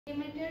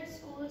limited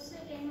schools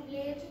in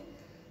village,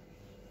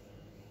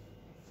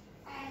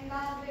 and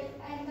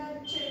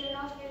the children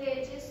of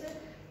villages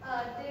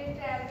they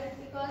travel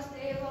because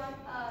they want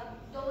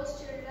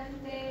those children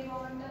they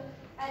want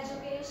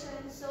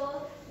education,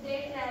 so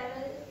they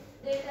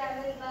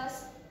travel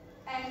bus,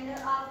 and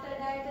after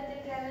that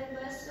they travel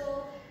bus.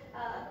 So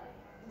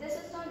this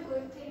is not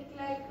good thing.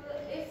 Like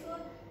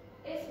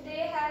if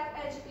they have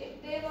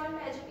they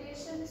want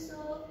education, so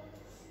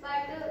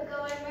but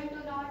government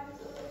do not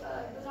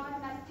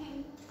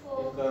nothing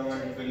for If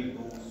government will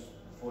do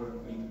for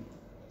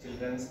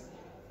children's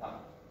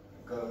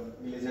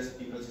villages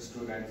people's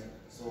students,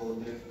 so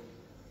they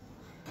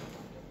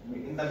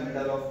in the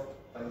middle of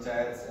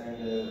panchayats and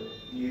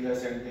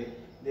leaders, and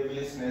they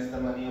will snatch the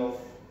money of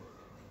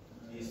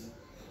these.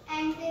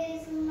 And there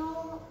is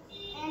no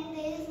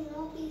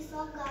piece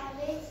of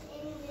garbage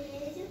in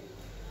village.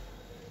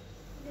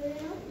 Do you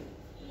know?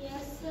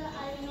 Yes,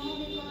 I know,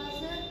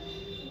 because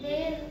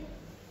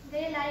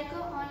they like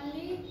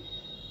only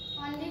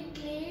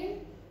clean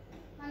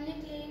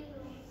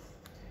rooms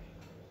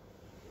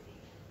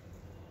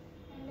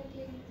and the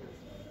clean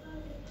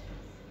rooms.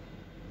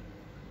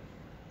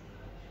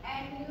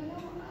 And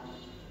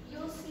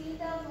you see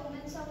the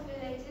women of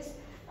villages.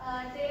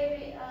 The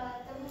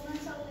women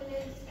of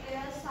villages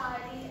wear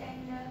sari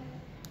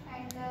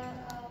and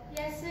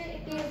yes,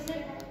 it is a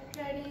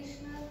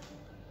traditional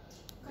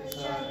It's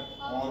culture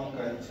our of own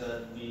village. culture.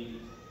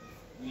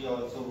 We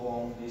also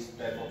want this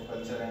type of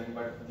culture, and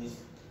but these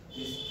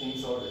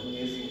things are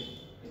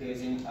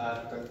erasing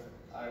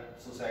our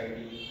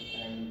society,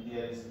 and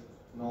there is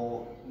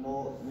no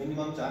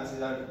minimum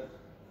chances are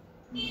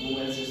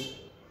women is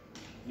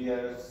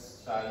wear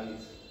sari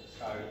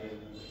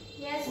and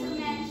Yes,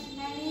 kurtis.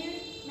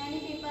 many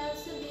people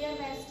wear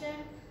Western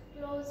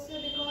clothes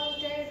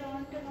because they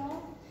don't know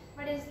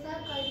what is the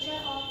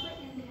culture of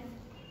India.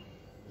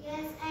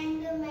 Yes,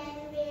 and the man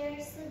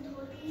wears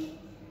dhoti,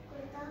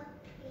 kurta,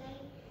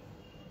 like.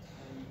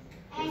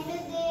 And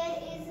there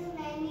is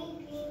many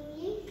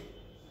greenery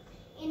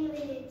in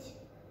village.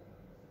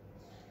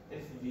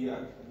 If we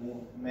are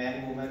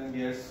man woman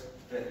wears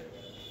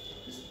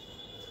this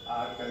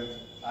our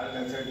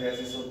culture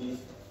dresses, so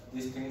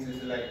these things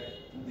is like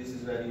this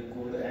is very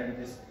good, and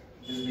this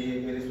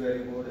behavior is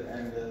very good,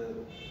 and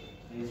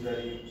he is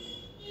very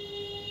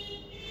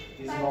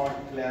he's But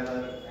not clever,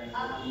 and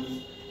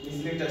he's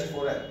easily touched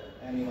for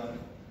anyone.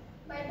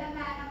 but the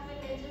man of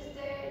villages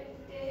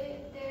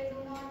they do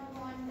not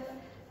want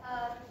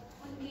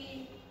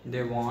unki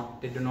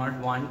They do not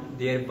want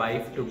their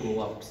wife to go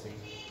outside.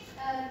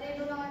 they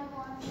do not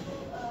want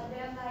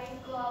their wife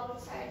go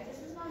outside. This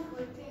is not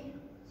good thing.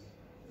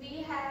 We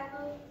have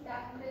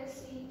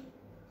democracy.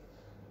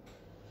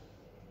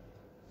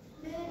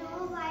 Do you know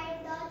why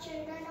the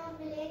children of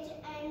village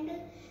and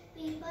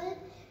people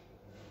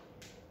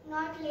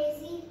not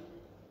lazy?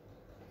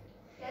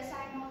 Yes,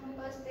 I know,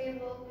 because they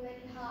work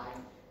very hard.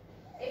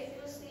 If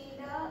you see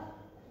the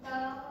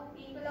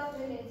people of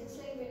villages,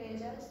 like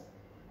villagers,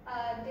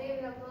 they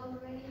work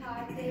very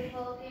hard. They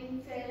work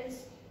in fields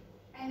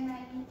and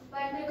many.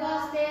 But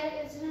because there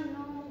is no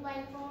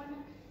mobile phone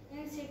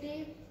in city,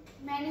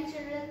 many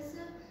children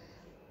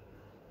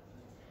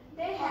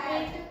they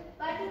had,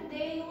 but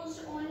they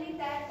used only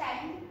that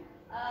time.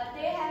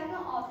 They have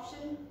no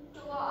option to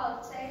go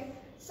outside,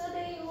 so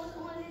they use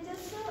only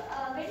just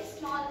very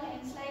small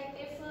things, like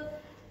if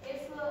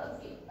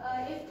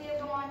they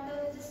want to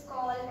just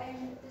call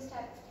and this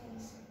type of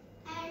things.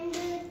 And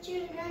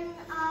children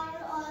are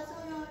also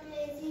not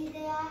lazy.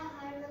 They are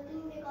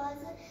hardworking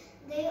because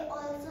they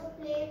also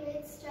play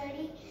with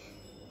study.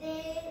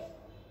 They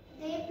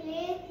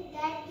play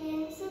that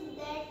games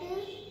that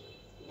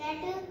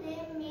they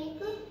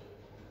make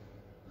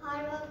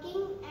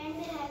hardworking and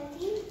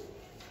healthy.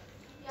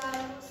 Yeah,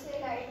 you say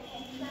right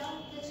thing.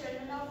 The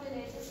children of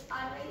villages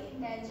are very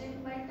intelligent,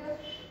 but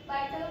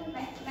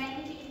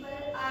many people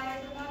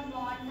do not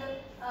want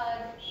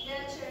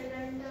their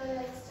children to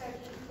like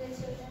study. Their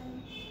children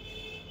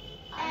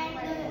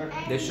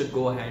And They should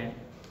go ahead.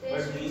 they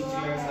But should these go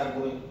children ahead.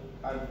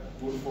 are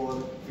good for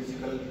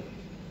physical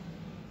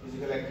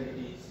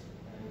activities,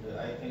 and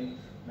I think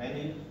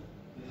many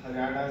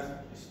Haryana's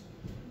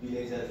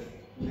villagers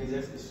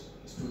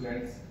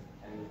students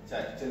and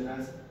children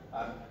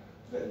are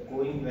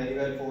going very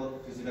well for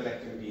physical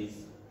activities,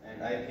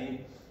 and I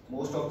think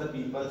most of the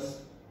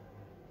peoples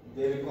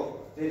they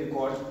recorded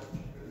while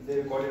they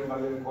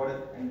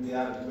recorded, and they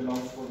are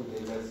belongs to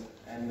villagers,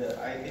 and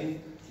I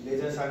think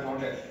villagers are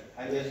not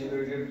highly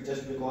educated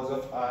just because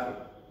of our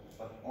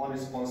own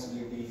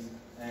responsibilities,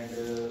 and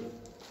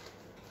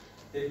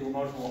they do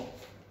not want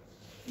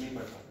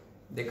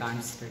They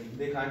can't study.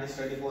 they can't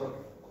study for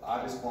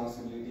our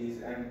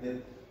responsibilities,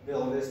 and they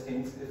always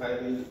think if I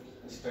will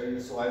study,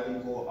 so I will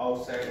go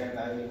outside and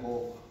I will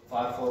go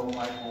far from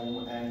my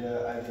home, and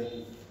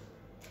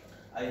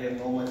I have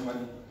no much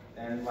money,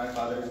 and my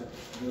father is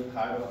doing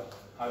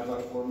hard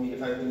work for me.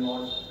 If I will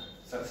not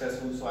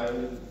successful, so I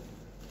will.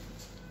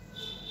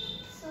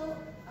 So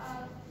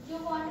you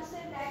want to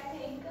say that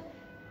thing?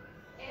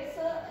 if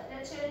the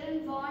children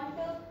want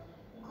a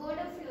good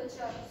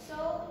future,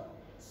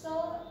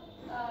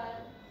 uh,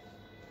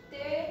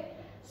 they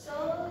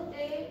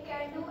they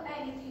can do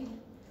anything.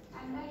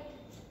 I'm right.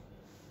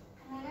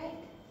 Am I right?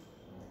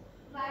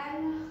 When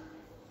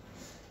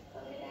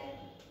okay, Dad.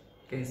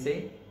 Can say,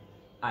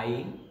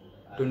 I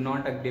do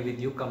not agree with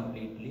you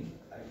completely.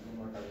 I do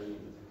not agree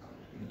with you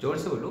completely. जोर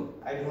से बोलो.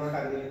 I do not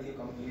agree with you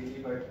completely,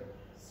 but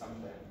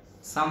sometimes.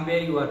 Somewhere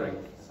you are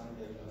right.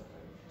 Sometimes you are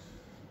right.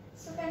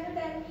 So can you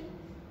tell me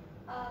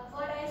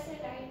what I say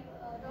right,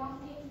 wrong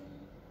thing?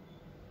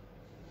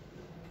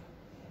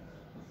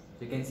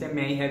 You can say,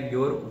 may I have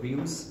your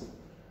views?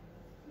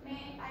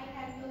 May I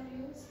have your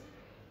views?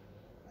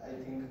 I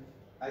think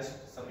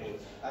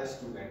suppose a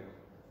student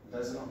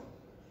does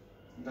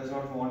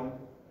not want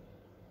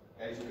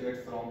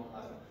educate from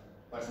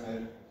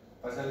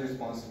personal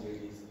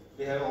responsibilities.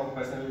 They have own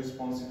personal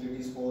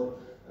responsibilities for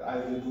I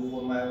will do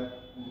for my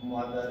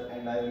mother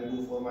and I will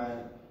do for my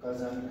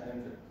cousin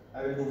and I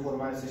will do for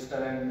my sister,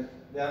 and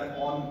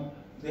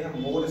they have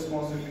more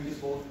responsibilities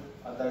for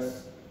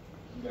others.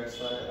 That's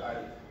why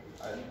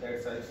I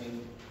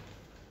think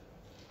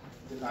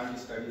they can't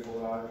study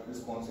for our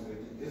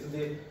responsibilities. If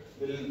they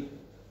will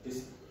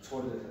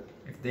छोड़ देते,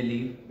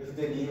 if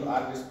they leave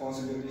our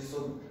responsibilities,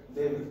 so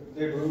they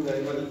do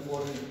very well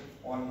for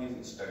on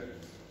his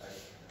studies.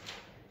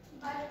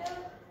 But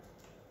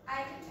I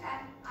think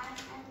I'm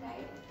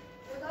right,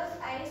 because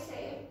I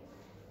say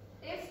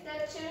if the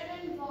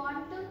children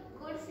want a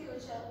good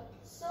future,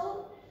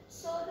 so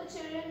the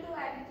children do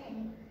anything.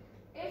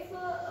 If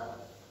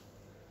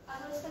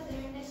अगर उसका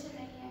determination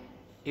नहीं है,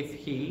 if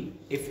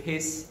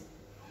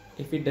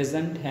he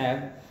doesn't have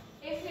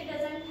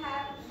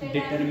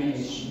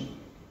determination,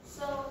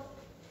 so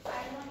I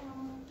don't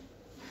know.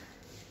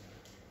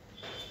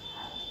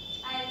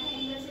 I think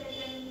the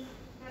children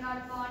do not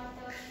want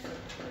a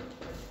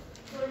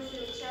good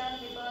future,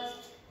 because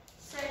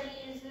study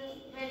is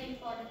very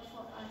important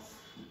for us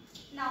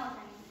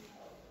nowadays.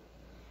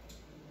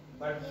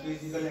 But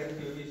physical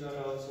activities are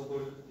also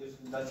good. If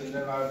the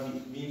children are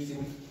weak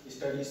in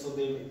studies, so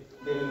they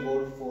will go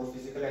for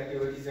physical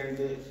activities, and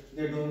they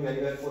doing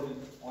very well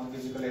on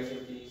physical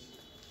activities.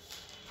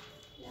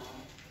 Yeah.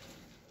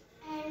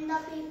 And the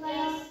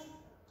people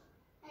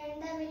and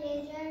the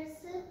villagers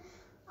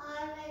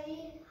are very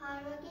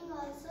hardworking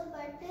also,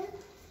 but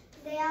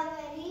they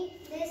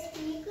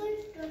speak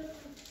truth.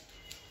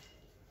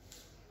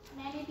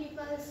 Many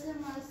people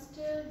must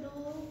do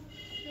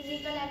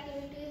physical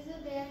activities.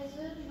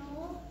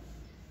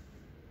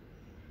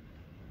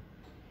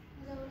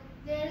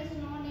 There is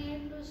no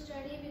need to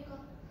study,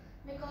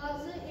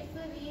 because if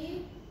we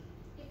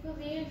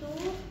do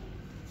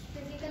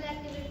physical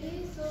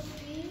activities, so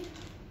we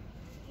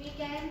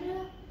can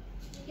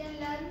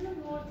learn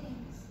more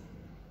things.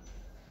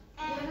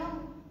 And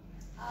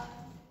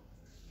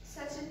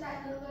Sachin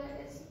Tendulkar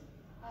is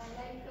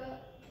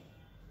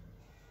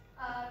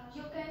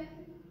you can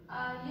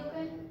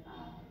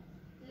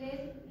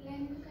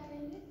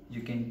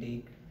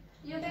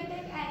you can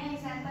take any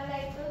example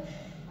like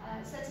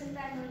Sachin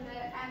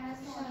Tendulkar, MS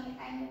Dhoni,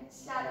 and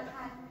Shah Rukh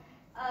Khan,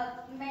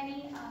 many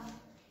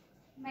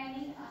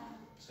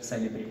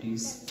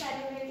celebrities.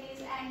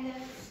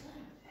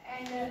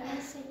 and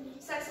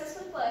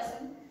successful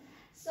person.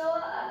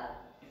 So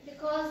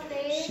because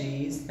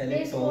She is पहले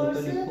they tall तो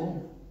scores लिखो.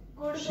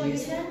 good She is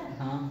position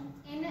हाँ.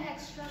 in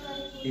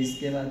extracurricular.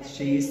 इसके बाद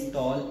she is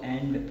tall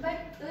and But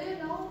do you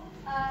know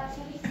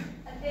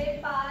they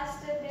passed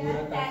their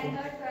पूरा 10th काफी.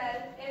 or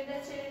 12th. If the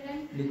children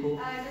लिखो. do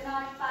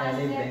not pass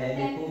पहले their वह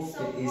लिखो, 10th, so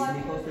फिर इस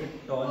लिखो, फिर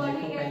tall what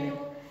लिखो he पहले. can do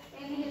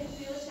in his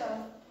future?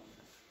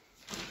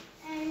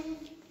 And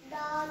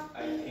I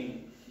think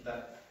the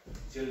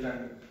children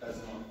does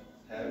not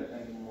have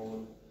any more.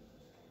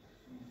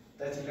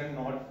 The children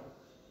not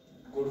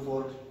good for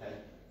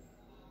health,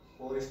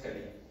 for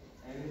study,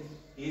 and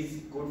is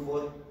good for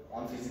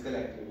on physical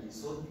activities.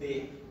 So the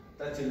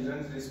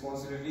children's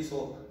responsibility. So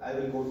I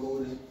will go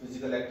to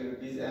physical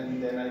activities,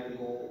 and then I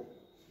will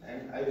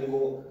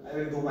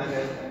do my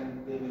health,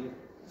 and they will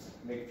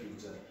make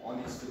future on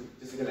his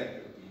physical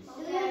activities.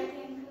 Okay, I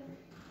think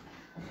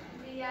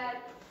we are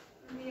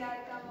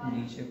come on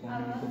नीचे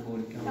comment को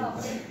बोल के हम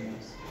topic. करते हैं.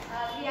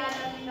 We are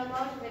talking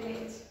about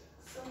village.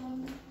 So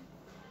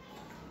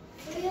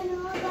do you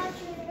know the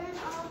children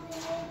of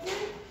village?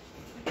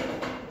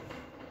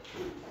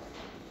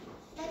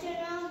 The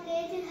children of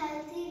village is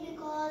healthy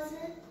because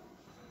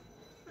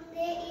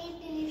they eat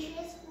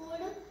delicious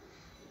food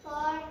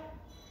for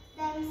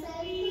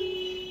themselves,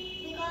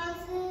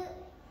 because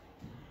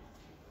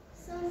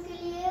उनके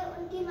लिए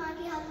उनकी माँ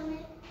के हाथों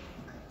में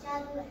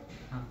जादू है.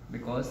 हाँ,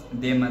 because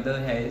their mother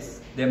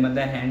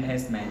hand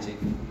has magic.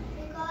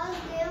 Because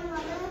their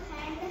mother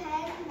hand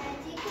has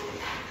magic,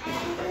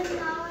 and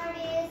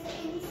nowadays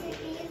in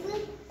cities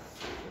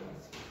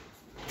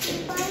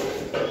people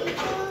eat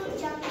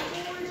junk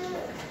food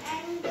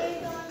and they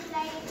don't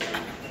like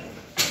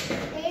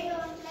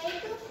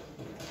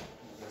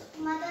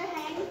mother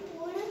hand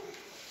food.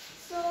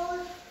 So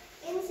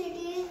in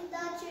cities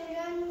the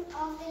children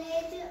of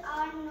village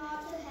are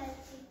not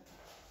healthy.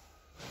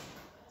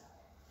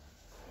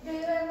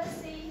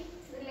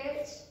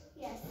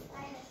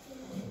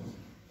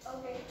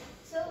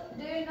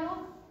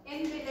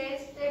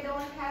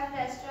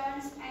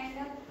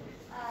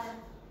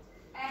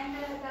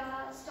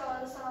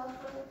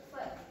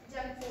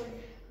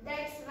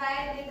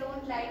 they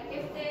don't like.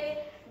 If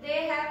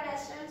they have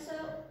restaurants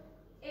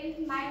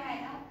in my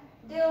manner,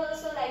 they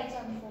also like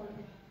junk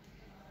food.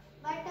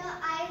 But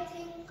I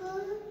think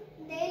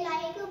they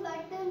like,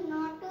 but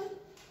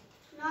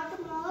not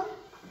more.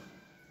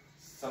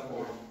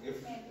 Suppose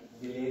if Maybe.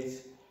 village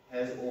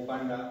has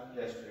opened a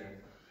restaurant,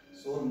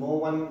 so no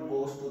one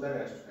goes to the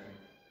restaurant.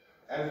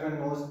 Everyone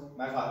knows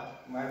my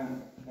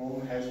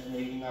mom has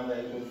making a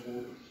very good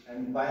food,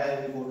 and why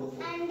I will go to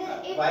food? And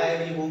if why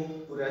I will go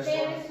to There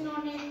restaurant? is no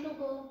need to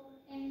go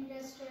in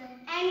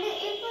restaurant. And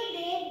if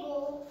they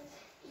go,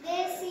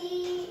 they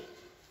see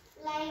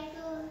like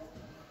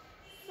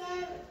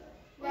sir,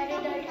 Very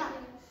dirty.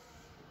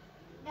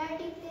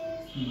 dirty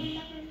place,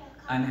 ulta-pulta,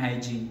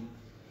 Unhygiene.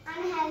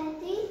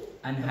 unhealthy,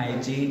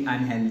 Unhygiene,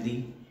 unhealthy.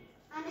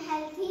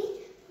 unhealthy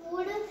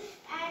food,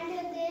 and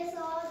they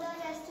saw the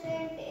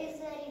restaurant is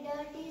very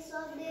dirty,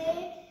 so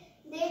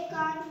they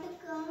can't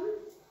come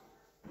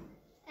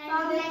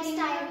from they next think-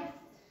 time.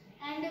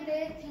 And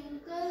they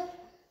think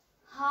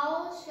how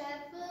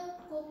chef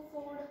cook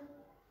food.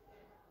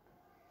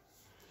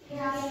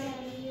 Yeah,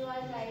 maybe you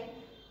are right,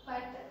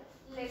 but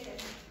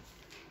little.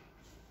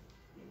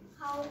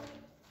 How?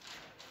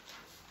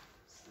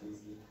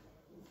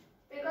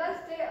 Because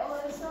they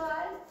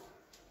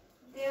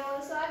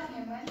also are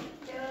human.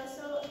 They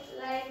also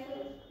like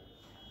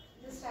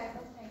this type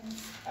of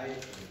things. I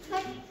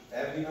But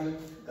everyone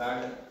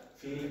garden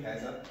field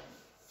has a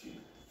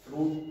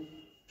fruit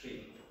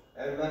tree.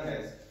 Everyone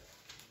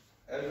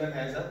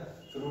has a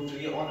fruit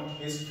tree on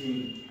his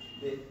field.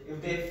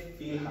 If they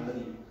feel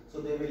hungry,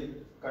 so they will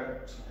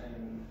cut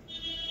and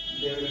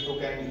they will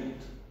cook and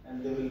eat,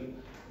 and they will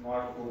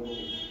not go to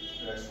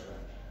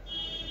restaurant.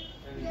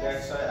 And Yes.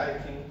 that's why I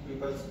think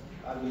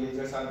our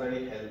villagers are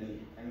very healthy,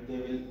 and they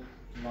will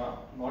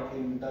not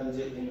indulge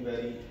in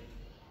very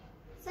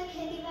sir,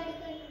 खेती बाड़ी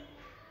करना.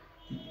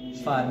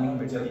 Farming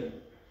better.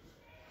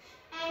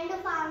 And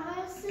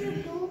farmers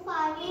do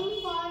farming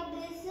for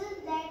this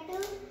that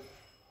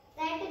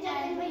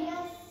Jatin Bhaiya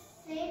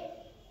said.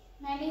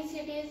 Many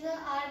cities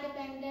are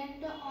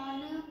dependent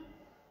on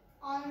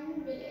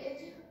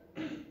village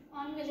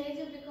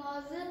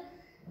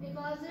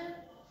because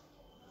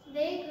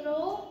they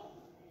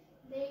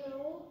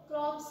grow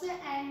crops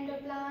and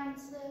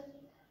plants,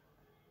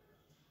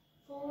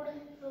 food,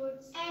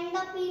 fruits. And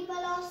the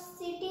people of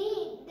city,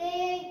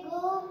 they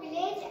go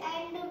village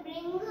and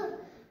bring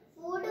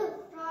food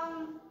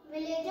from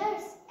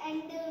villagers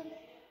and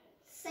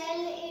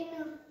sell in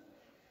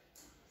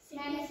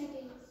Many cities.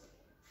 cities.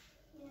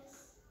 Yes.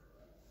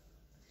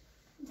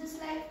 Just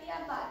like we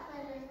are baat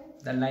kar rahe hain.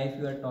 The life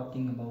you are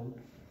talking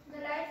about.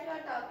 The life you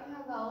are talking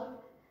about,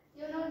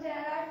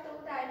 there are two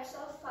types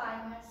of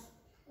farmers,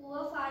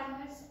 poor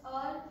farmers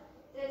or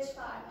rich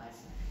farmers.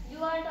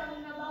 You are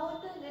talking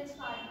about rich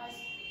farmers,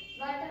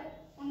 but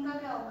उनका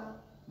क्या होगा?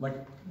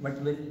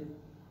 What will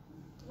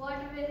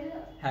What will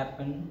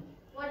happen?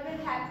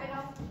 happen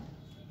of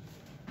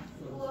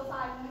poor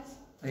farmers?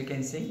 You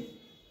can say.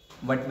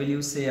 What will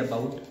you say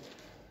about?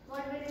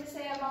 What will you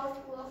say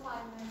about poor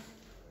farmers?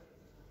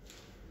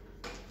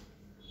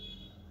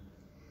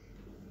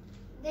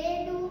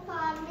 They do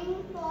farming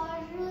for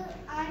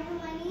earn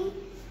money.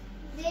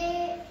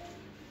 They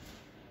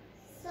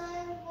sir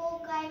वो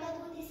गाय का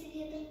दूध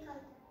इसीलिए तो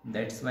निकालते हैं.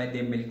 That's why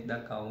they milk the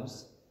cows.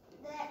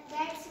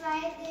 That's why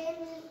they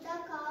milk the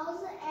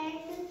cows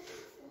and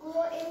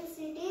go in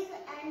cities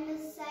and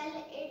sell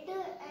it,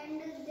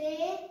 and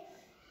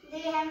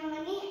they have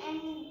money and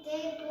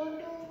they go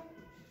to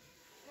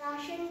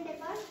ration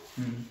depot.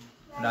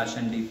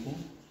 Ration depot.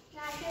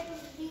 Ration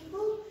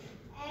depot,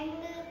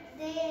 and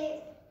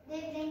they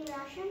bring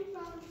ration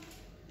from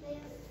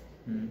there.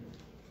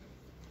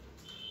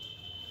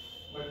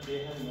 But they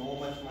have no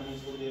much money,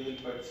 so they will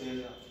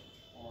purchase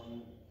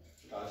on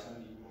ration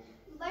depot.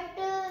 But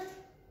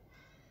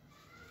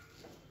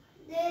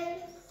they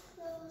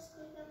so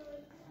उसको क्या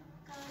बोलते हैं,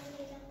 car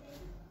ले जाते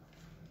हैं.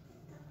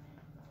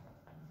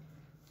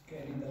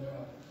 Carry the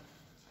car.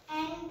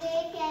 And they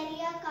carry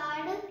a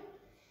card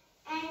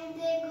and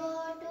they go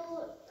to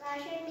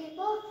ration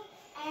depot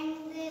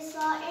and they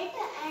saw it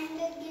and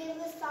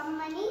give some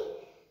money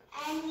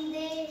and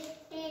they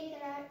take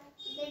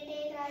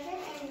ration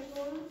and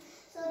go.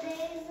 So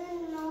there is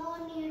no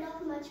need of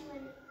much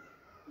money.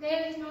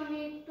 There is no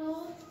need to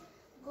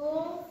go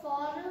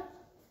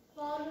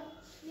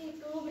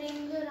to bring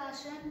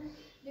ration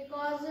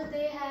because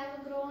they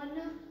have grown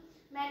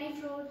many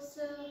fruits,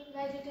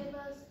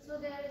 vegetables, so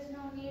there is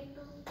no need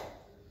to.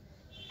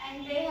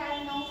 And they have